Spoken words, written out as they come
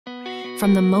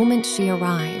From the moment she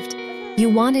arrived, you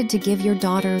wanted to give your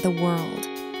daughter the world.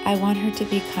 I want her to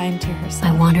be kind to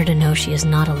herself. I want her to know she is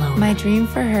not alone. My dream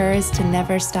for her is to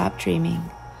never stop dreaming.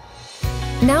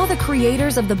 Now the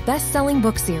creators of the best-selling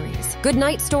book series,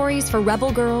 Goodnight Stories for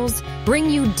Rebel Girls, bring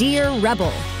you Dear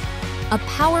Rebel, a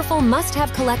powerful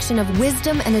must-have collection of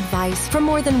wisdom and advice from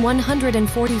more than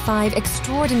 145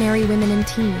 extraordinary women and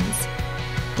teens.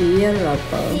 Dear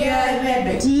Rebel. Dear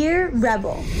Rebel. Dear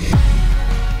Rebel.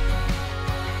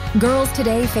 Girls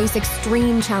today face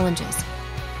extreme challenges,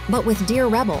 but with Dear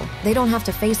Rebel, they don't have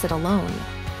to face it alone.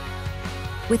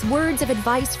 With words of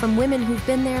advice from women who've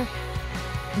been there,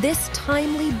 this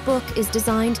timely book is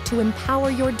designed to empower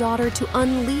your daughter to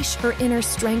unleash her inner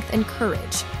strength and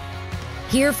courage.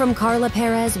 Hear from Carla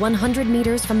Perez 100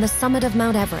 meters from the summit of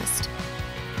Mount Everest.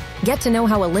 Get to know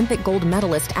how Olympic gold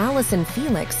medalist Allison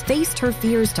Felix faced her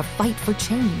fears to fight for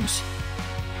change.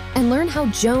 And learn how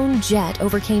Joan Jett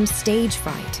overcame stage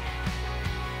fright.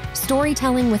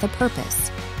 Storytelling with a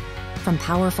purpose. From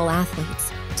powerful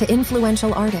athletes to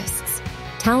influential artists,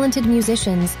 talented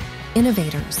musicians,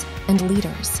 innovators, and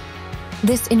leaders.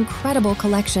 This incredible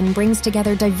collection brings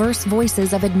together diverse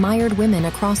voices of admired women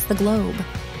across the globe.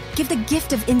 Give the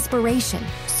gift of inspiration,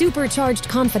 supercharged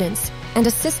confidence, and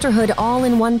a sisterhood all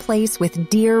in one place with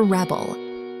Dear Rebel.